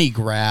money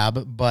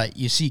grab, but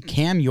you see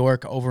Cam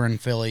York over in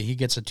Philly. He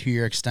gets a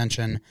 2-year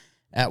extension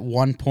at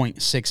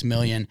 $1.6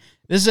 million.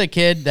 This is a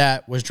kid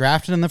that was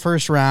drafted in the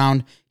first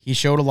round. He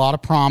showed a lot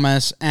of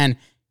promise, and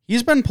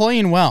he's been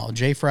playing well.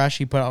 Jay Fresh,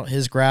 he put out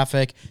his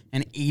graphic,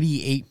 an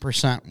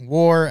 88%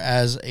 WAR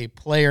as a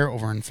player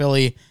over in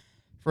Philly.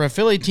 For a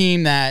Philly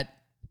team that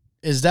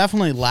is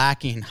definitely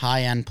lacking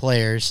high-end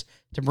players,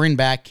 to bring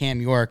back Cam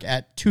York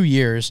at 2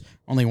 years,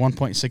 only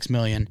 $1.6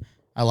 million,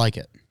 I like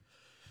it.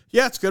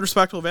 Yeah, it's good,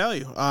 respectable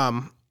value.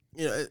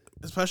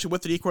 Especially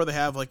with the decor they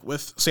have, like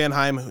with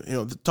Sanheim,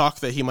 the talk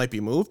that he might be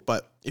moved,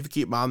 but if you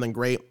keep him on, then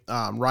great.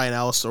 Ryan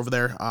Ellis over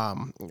there,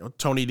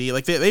 Tony D,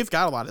 like they've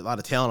got a lot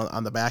of talent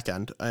on the back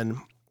end, and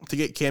to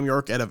get Cam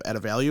York at a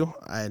value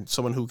and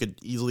someone who could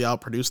easily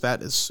outproduce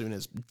that as soon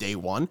as day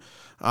one,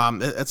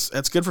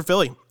 that's good for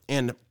Philly.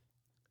 And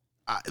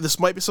this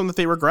might be something that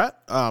they regret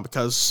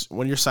because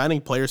when you're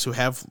signing players who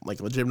have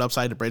like legitimate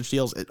upside to bridge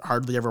deals, it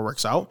hardly ever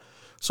works out.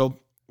 So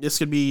this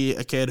could be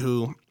a kid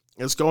who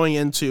is going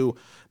into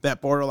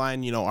that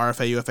borderline,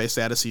 RFA, UFA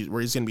status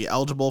where he's going to be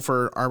eligible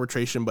for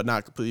arbitration, but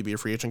not completely be a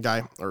free agent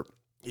guy. Or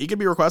he could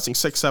be requesting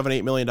 $6, $7,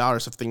 $8 million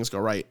if things go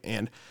right.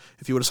 And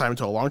if you would have signed him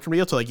to a long-term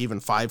deal to like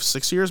even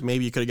 5-6 years,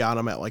 maybe you could have gotten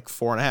him at like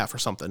 4.5 or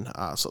something.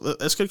 So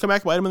this could come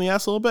back, bite him in the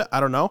ass a little bit. I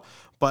don't know.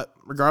 But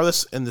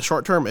regardless, in the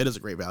short term, it is a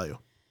great value.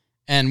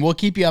 And we'll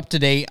keep you up to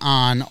date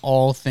on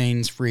all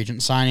things free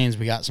agent signings.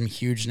 We got some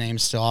huge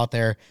names still out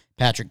there.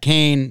 Patrick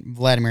Kane,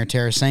 Vladimir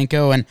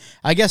Tarasenko. And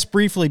I guess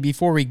briefly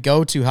before we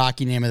go to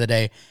hockey name of the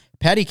day,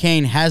 Patty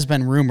Kane has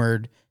been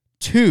rumored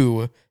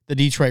to the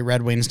Detroit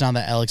Red Wings now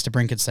that Alex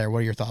DeBrincat's there. What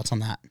are your thoughts on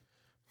that?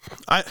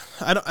 I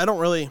don't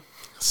really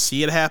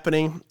see it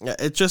happening.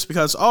 It's just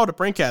because,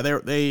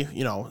 DeBrincat, they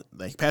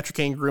like Patrick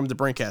Kane groomed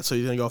DeBrincat, so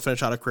he's going to go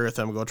finish out a career with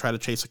him and go try to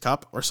chase a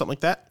cup or something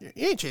like that.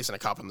 You ain't chasing a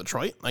cup in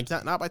Detroit. Like,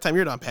 not by the time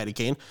you're done, Patty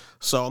Kane.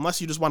 So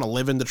unless you just want to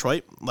live in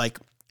Detroit, like,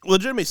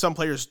 legitimately, some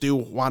players do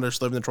want to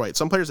just live in Detroit.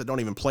 Some players that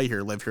don't even play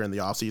here live here in the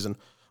offseason.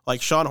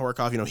 Like Sean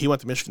Horkoff, he went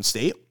to Michigan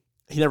State.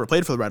 He never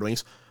played for the Red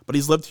Wings, but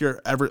he's lived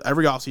here every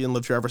offseason,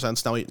 lived here ever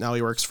since. Now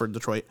he works for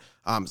Detroit.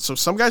 So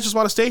some guys just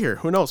want to stay here.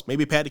 Who knows?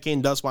 Maybe Patty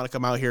Kane does want to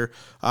come out here,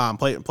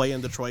 play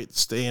in Detroit,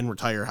 stay and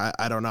retire.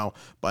 I don't know,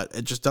 but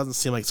it just doesn't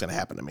seem like it's going to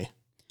happen to me.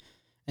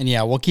 And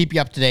yeah, we'll keep you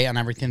up to date on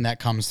everything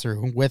that comes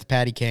through with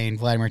Patty Kane,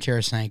 Vladimir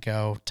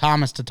Tarasenko,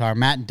 Thomas Tatar,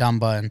 Matt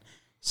Dumba, and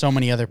so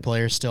many other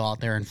players still out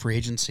there in free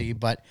agency.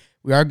 But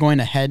we are going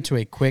to head to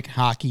a quick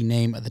hockey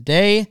name of the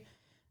day,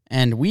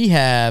 and we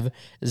have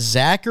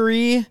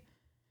Zachary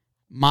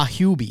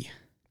Mahubi.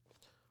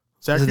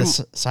 Is it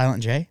a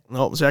silent J?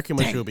 No, Zachary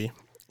Mahubi.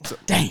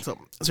 Dang. So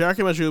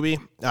Zachary Mahubi,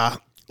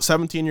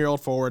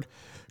 17-year-old forward,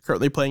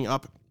 currently playing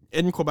up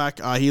in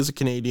Quebec. He is a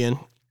Canadian.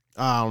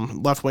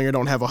 Left winger,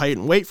 don't have a height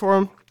and weight for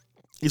him.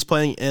 He's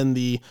playing in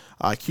the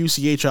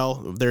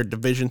QCHL, their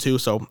Division 2,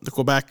 so the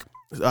Quebec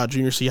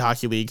Junior C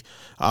Hockey League,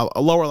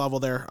 a lower level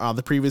there.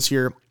 The previous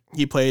year,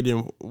 he played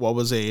in what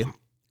was if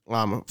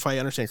I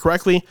understand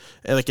correctly,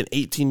 like an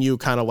 18U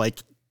kind of like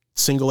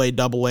single A,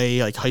 double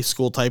A, like high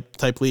school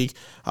type league.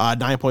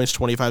 9 points,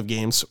 25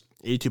 games,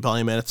 82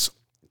 penalty minutes.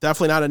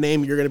 Definitely not a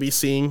name you're going to be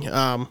seeing.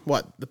 The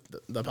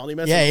penalty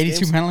minutes? Yeah, 82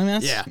 games? penalty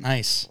minutes? Yeah.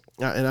 Nice.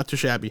 And not too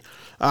shabby.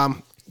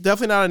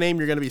 Definitely not a name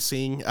you're going to be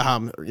seeing,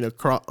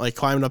 like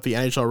climbing up the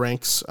NHL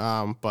ranks.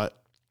 But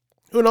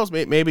who knows?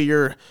 Maybe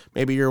you're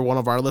one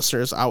of our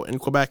listeners out in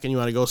Quebec and you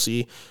want to go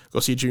see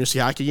a Junior C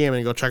hockey game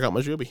and go check out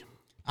Majubi.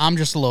 I'm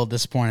just a little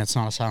disappointed it's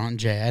not a Silent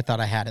J. I thought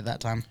I had it that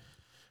time.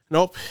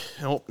 Nope.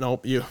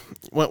 You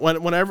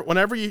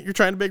whenever you're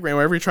trying to big brain,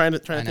 whenever you're trying to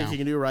think you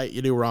can do right,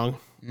 you do wrong.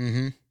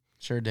 Mm-hmm.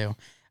 Sure do.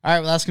 All right,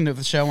 well, that's going to do it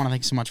for the show. I want to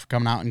thank you so much for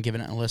coming out and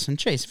giving it a listen.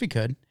 Chase, if you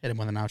could, hit him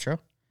with an outro.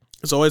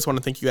 As always, want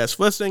to thank you guys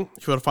for listening.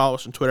 If you want to follow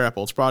us on Twitter at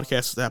Bolts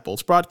Broadcast, it's at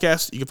Bolts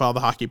Broadcast. You can follow the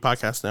Hockey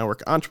Podcast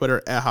Network on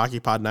Twitter at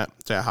HockeyPodNet.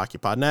 It's at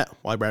HockeyPodNet.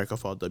 While you're go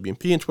follow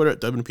WNP on Twitter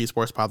at WNP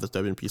Sports Pod. That's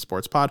WNP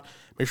Sports Pod.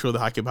 Make sure to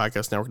the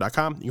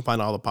HockeyPodcastNetwork.com. You can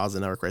find all the pods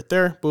in the network right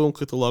there. Boom,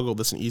 click the logo.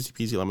 Listen, easy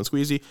peasy, lemon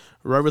squeezy.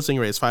 Wherever listening,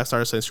 raise 5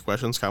 stars. Send us your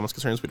questions, comments,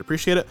 concerns. We'd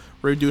appreciate it.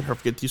 Whatever you do, don't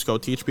forget to use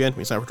code THPN.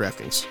 We sign up for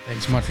DraftKings.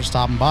 Thanks so much for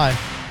stopping by.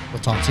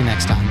 We'll talk to you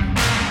next time.